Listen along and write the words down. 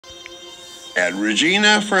At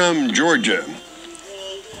Regina from Georgia.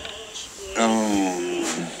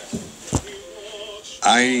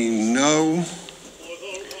 I know,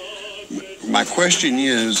 my question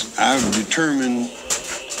is, I've determined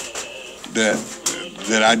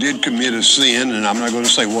that I did commit a sin, and I'm not going to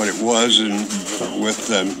say what it was, and with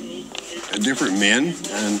different men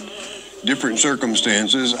and different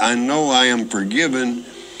circumstances. I know I am forgiven,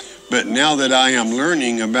 but now that I am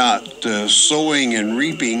learning about sowing and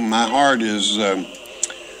reaping, my heart is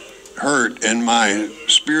hurt, and I'm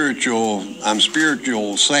spiritually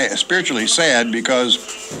sad, because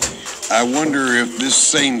I wonder if this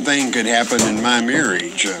same thing could happen in my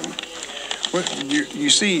marriage. You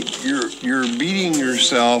see, you're beating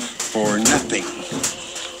yourself for nothing.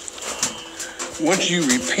 Once you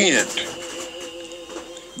repent,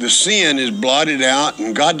 the sin is blotted out,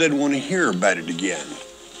 and God doesn't want to hear about it again.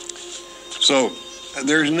 So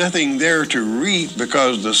there's nothing there to reap,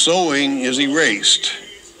 because the sowing is erased.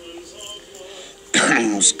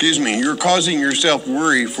 Excuse me, you're causing yourself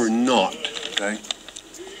worry for naught, okay?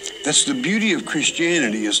 That's the beauty of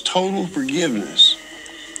Christianity, is total forgiveness.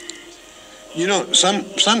 You know,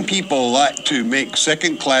 some people like to make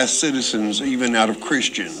second-class citizens even out of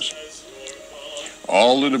Christians.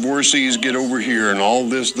 All the divorcees get over here and all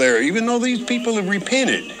this there, even though these people have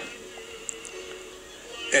repented.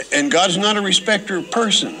 And God's not a respecter of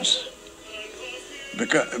persons.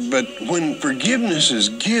 But when forgiveness is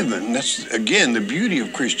given, that's, again, the beauty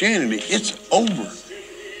of Christianity. It's over.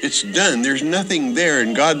 It's done. There's nothing there.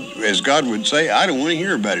 And God, as God would say, I don't want to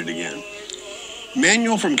hear about it again.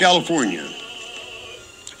 Manuel from California.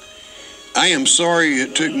 I am sorry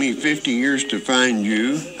it took me 50 years to find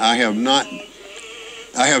you. I have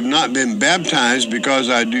not been baptized because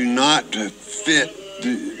I do not fit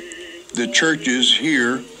the churches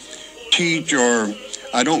here teach, or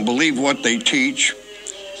I don't believe what they teach,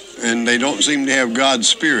 and they don't seem to have God's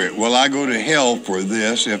Spirit. Well, I go to hell for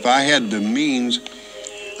this. If I had the means,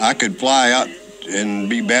 I could fly out and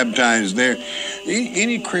be baptized there.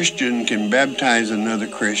 Any Christian can baptize another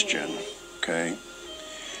Christian, okay?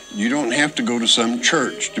 You don't have to go to some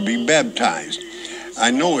church to be baptized.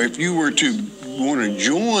 I know if you were to want to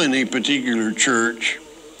join a particular church,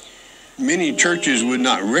 many churches would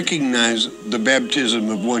not recognize the baptism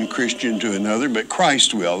of one Christian to another, but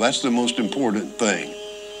Christ will. That's the most important thing.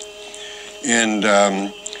 And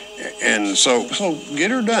so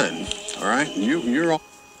get her done, all right? You're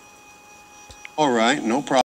all right, no problem.